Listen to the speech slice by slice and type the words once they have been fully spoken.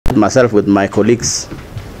myself with my colleagues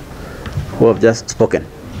who have just spoken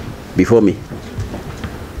before me.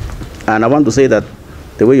 And I want to say that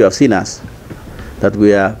the way you have seen us, that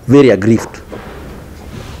we are very aggrieved.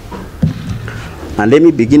 And let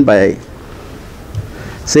me begin by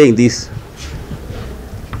saying this.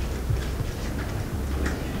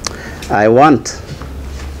 I want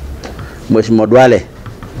Mheshimiwa Duale,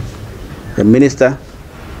 the Minister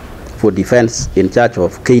for Defense in charge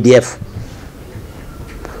of KDF,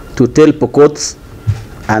 to tell Pokots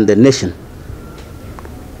and the nation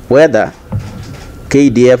whether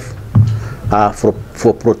KDF are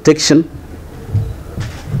for protection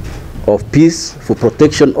of peace, for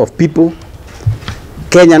protection of people,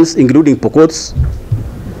 Kenyans including Pokots,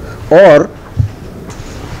 or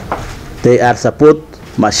they are support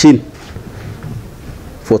machine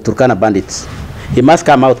for Turkana bandits. He must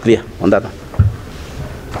come out clear on that.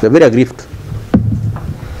 We're very aggrieved.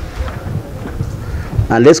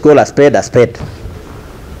 And let's call a spade a spade.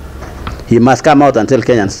 He must come out and tell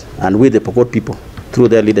Kenyans and we the Pokot people through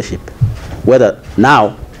their leadership whether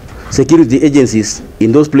now security agencies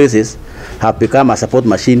in those places have become a support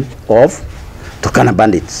machine of Turkana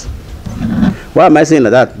bandits. Why am I saying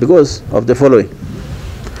that? Because of the following.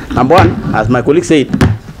 Number one, as my colleague said,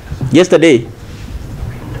 yesterday,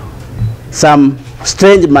 some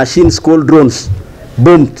strange machines called drones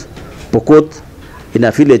bombed Pokot in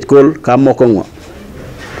a village called Kamokongwa,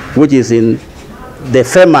 which is in the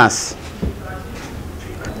famous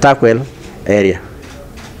Takwel area.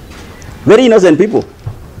 Very innocent people.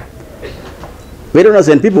 Very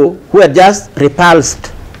innocent people who had just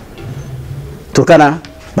repulsed Turkana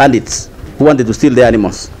bandits who wanted to steal their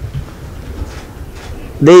animals.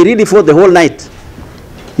 They really fought the whole night,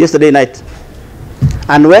 yesterday night.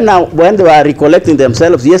 And when they were recollecting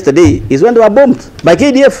themselves yesterday is when they were bombed by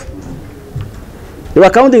KDF. They were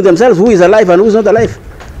counting themselves who is alive and who is not alive,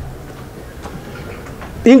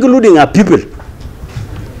 including a pupil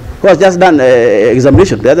who has just done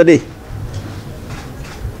examination the other day,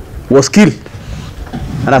 was killed.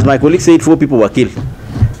 And as my colleague said, 4 people were killed.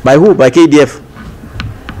 By who? By KDF.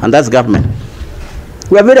 And that's government.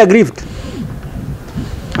 We are very aggrieved.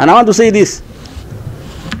 And I want to say this.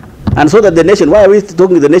 And so that the nation, why are we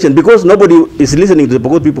talking to the nation? Because nobody is listening to the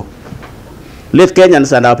Pokot people. Let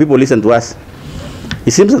Kenyans and our people listen to us.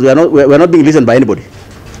 It seems that we are not being listened by anybody.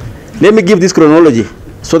 Let me give this chronology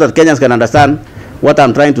so that Kenyans can understand what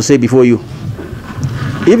I'm trying to say before you.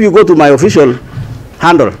 If you go to my official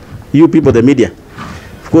handle, you people, the media,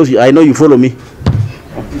 of course, I know you follow me.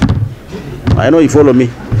 I know you follow me.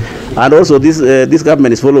 And also this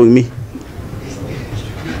government is following me.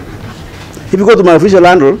 If you go to my official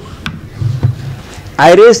handle,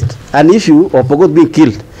 I raised an issue of Pokot being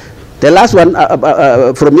killed. The last one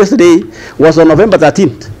from yesterday was on November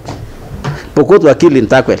 13th. Pokot were killed in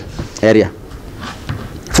Takwel area.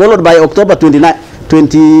 Followed by October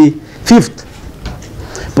 25th.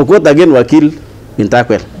 Pokot again were killed in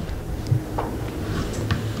Takwel.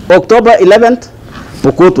 October 11th,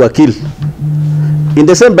 Pokot were killed in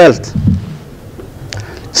the same belt.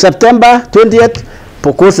 September 20th,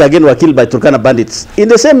 Pokots again were killed by Turkana bandits in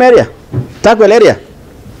the same area, Takwel area.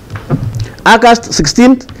 August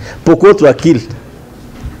 16th, Pokot were killed.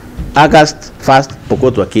 August 1st,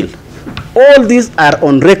 Pokot were killed. All these are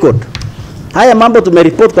on record. Haya mambo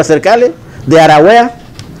tumeripoti kwa serikali, they are aware,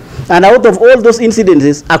 and out of all those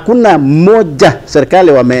incidences, hakuna moja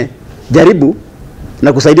serikali wamejaribu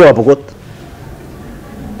na kusaidia wa Pokot.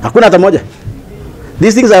 Hakuna hata moja.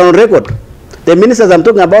 These things are on record. The ministers I'm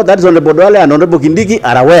talking about, that is Honorable Duale and Honorable Kindiki,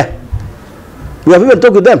 are aware. We have even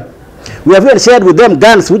talked with them. We have even shared with them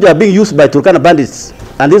guns which are being used by Turkana bandits.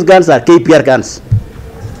 And these guns are KPR guns.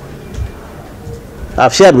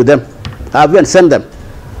 I've shared with them. I've even sent them.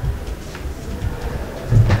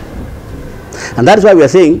 And that is why we are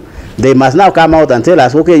saying they must now come out and tell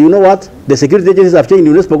us, okay, you know what? The security agencies have changed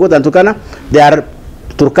in Pokot and Turkana. They are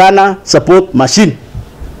Turkana support machine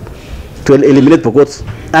to eliminate Pokots.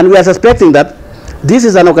 And we are suspecting that this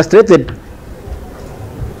is an orchestrated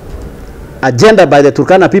agenda by the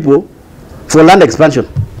Turkana people for land expansion.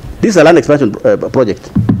 This is a land expansion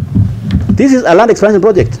project. This is a land expansion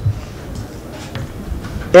project.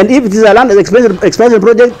 And if it is a land expansion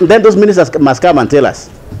project, then those ministers must come and tell us.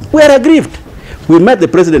 We are aggrieved. We met the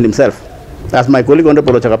president himself. As my colleague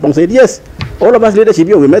Honorable Chakapong said, yes, all of us leadership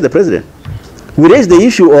here, we met the president. We raised the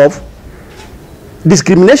issue of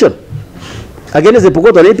discrimination against the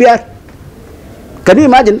Pokot on APR. Can you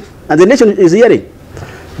imagine? And the nation is hearing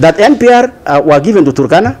that NPR were given to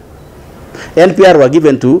Turkana, NPR were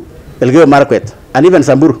given to Elgeyo Marakwet, and even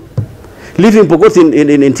Samburu, leaving Pokot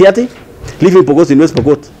in Tiati, leaving Pokot in West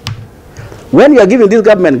Pokot. When you are giving this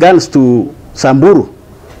government guns to Samburu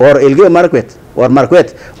or Elgeyo Marakwet or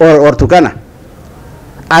Markwet or Turkana,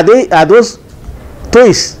 are those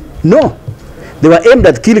toys? No. They were aimed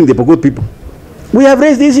at killing the Pokot people. We have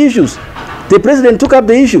raised these issues. The president took up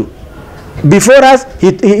the issue. Before us,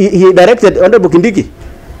 he directed Honorable Kindiki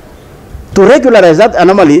to regularize that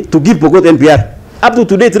anomaly to give Pokot NPR. Up to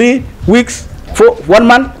today, 3 weeks, 1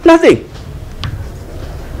 month, nothing.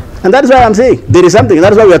 And that's why I'm saying there is something.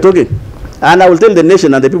 That's why we are talking. And I will tell the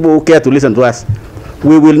nation and the people who care to listen to us,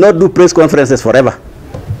 we will not do press conferences forever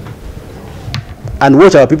and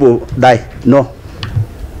watch our people die. No.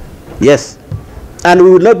 Yes. And we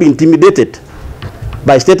will not be intimidated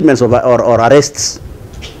by statements of, or arrests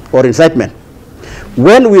or incitement.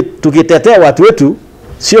 When we tukitetea watu wetu,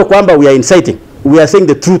 sio kwamba we are inciting. We are saying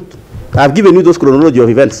the truth. I've given you those chronology of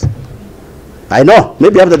events. I know,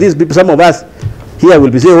 maybe after this, some of us here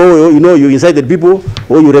will be saying, oh, you know, you incited people,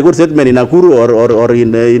 or you record statement in Nakuru or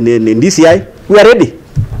in DCI. We are ready.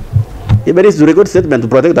 Even if it's to record statement to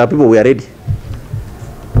protect our people, we are ready.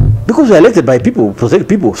 Because we are elected by people, protect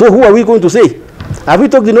people. So who are we going to say? Have we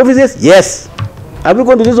talked in offices? Yes. Have we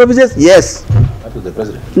gone to these offices? Yes. Up to the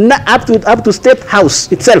president? Up to State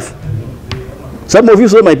House itself. Some of you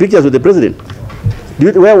saw my pictures with the president.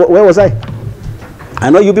 Where was I?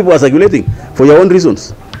 I know you people are circulating for your own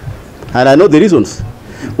reasons. And I know the reasons.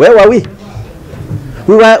 Where were we?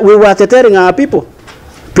 We were tearing our people.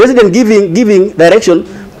 President giving direction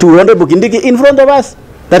to Honorable Kindiki in front of us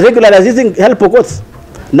that regularizing help Pokots.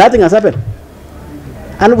 Nothing has happened.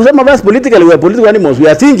 And some of us politically, we are political animals. We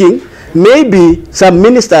are thinking maybe some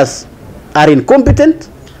ministers are incompetent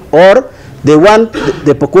or they want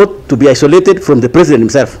the Pokot to be isolated from the president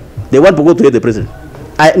himself. They want Pokot to hate the president.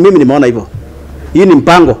 Mimi nimeona hivyo. Hii ni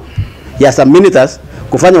mpango ya some ministers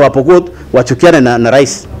kufanya wa Pokot wachukiane na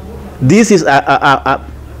rais. This is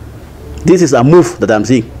a move that I'm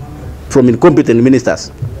seeing from incompetent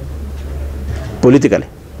ministers politically.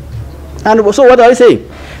 And so what are I saying?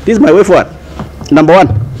 This is my way forward. Number one,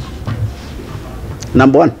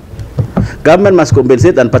 government must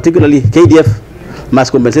compensate, and particularly KDF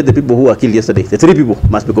must compensate the people who were killed yesterday. The 3 people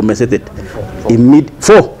must be compensated.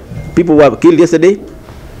 4 people who were killed yesterday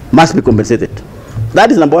must be compensated.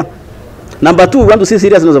 That is number one. Number 2, we want to see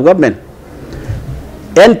seriousness of government.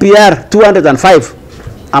 NPR 205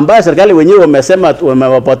 ambayo serikali wenyewe wamesema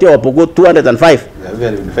wamewapatia Wapokot 205. They have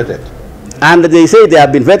been vetted. And they say they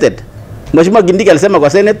have been vetted. Mheshimiwa Kindiki alisema kwa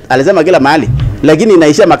Senate, alisema kila mahali. Lakini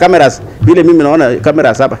inaishia makameras, vile mimi naona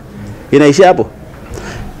cameras hapa. Inaishia hapo.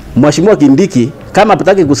 Mheshimiwa Kindiki kama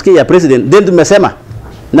hataki kusikia ya president, then tumesema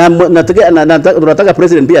na tunataka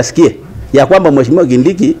president pia asikie ya kwamba Mheshimiwa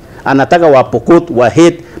Kindiki anataka Wapokot wa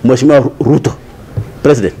hate Mheshimiwa Ruto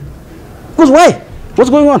president. Because why?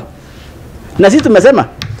 What's going on? Na sisi tumesema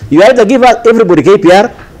you either give everybody KPR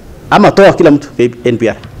ama toa kila mtu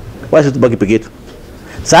NPR. Why should tubaki peke yetu?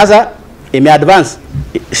 Sasa ime-advance,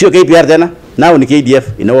 sio KPR tena, now ni KDF,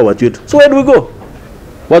 inaua watu wetu. So where do we go?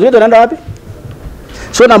 Watu wetu wanaenda wapi?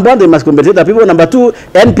 So number 1, they must compensate the people. Number 2,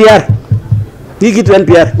 NPR. Take it to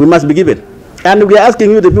NPR, we must be given. And we are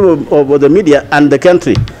asking you, the people of the media and the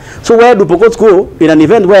country. So where do Pokot go in an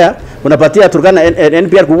event where unapatia Turkana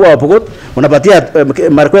NPR kuwa wa Pokot, unapatia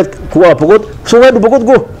Markwet kuwa wa Pokot? So where do Pokot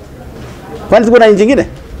go? Kwani tuko na nchi nyingine?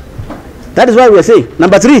 That is why we are saying.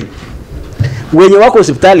 Number 3, when you wako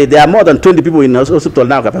hospitali, there are more than 20 people in hospital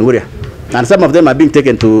now, Kapenguria. And some of them are being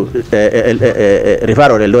taken to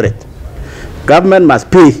referral Eldoret. Government must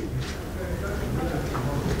pay.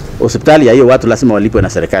 Hospitali ya hiyo watu lazima walipwe na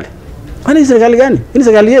serikali. Kwani serikali gani? Hii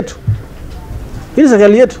serikali yetu. Hii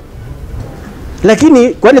serikali yetu. Lakini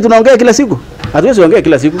kwani tunaongea kila siku? Hatuwezi kuongea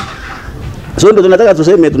kila siku. So ndio tunataka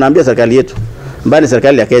tuseme, tunaambia serikali yetu, mbali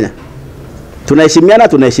serikali ya Kenya.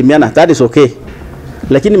 Tunaheshimiana, that is okay.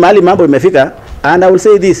 Lakini mahali mambo imefika, and I will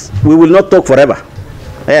say this, we will not talk forever.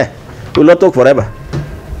 We will not talk forever.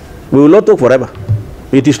 We will not talk forever.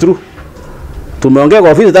 It is true. Tumeongea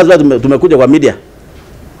kwa office, that's why tumekuja kwa media.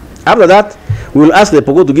 After that, we will ask the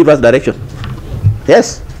Pokot to give us direction.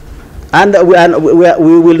 Yes. And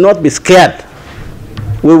we will not be scared.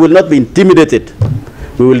 We will not be intimidated.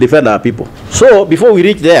 We will defend our people. So, before we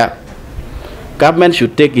reach there, government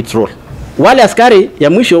should take its role. Wale askari ya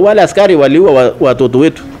mwisho, wale askari waliua watoto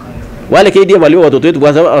wetu. Wale KDF waliua watoto wetu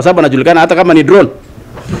kwa sababu wanajulikana, hata kama ni drone.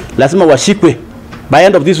 Lazima washikwe. By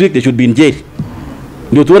end of this week they should be in jail.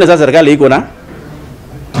 Ndio tuone sasa serikali iko na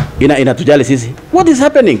inatujali sisi. What is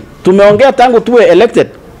happening? Tumeongea tangu tuwe elected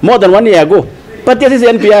more than 1 year ago. Patia sisi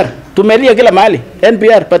NPR. Tumelia kila mahali.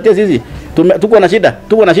 NPR patia sisi. Tuko na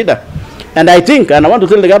shida. And I think, and I want to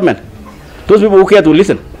tell the government, those people who care to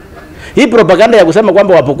listen, Hii propaganda ya kusema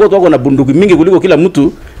kwamba Wapokot wako na bunduki mingi kuliko kila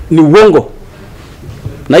mtu ni uongo.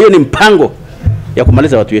 Na hiyo ni mpango ya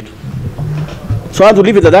kumaliza watu wetu. So I want to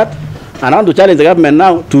leave it at that, and I want to challenge the government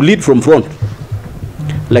now to lead from front.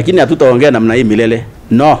 Lakini hatutaongea namna hii milele.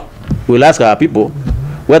 No, we'll ask our people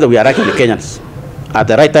whether we are actually Kenyans. At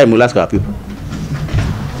the right time, we'll ask our people.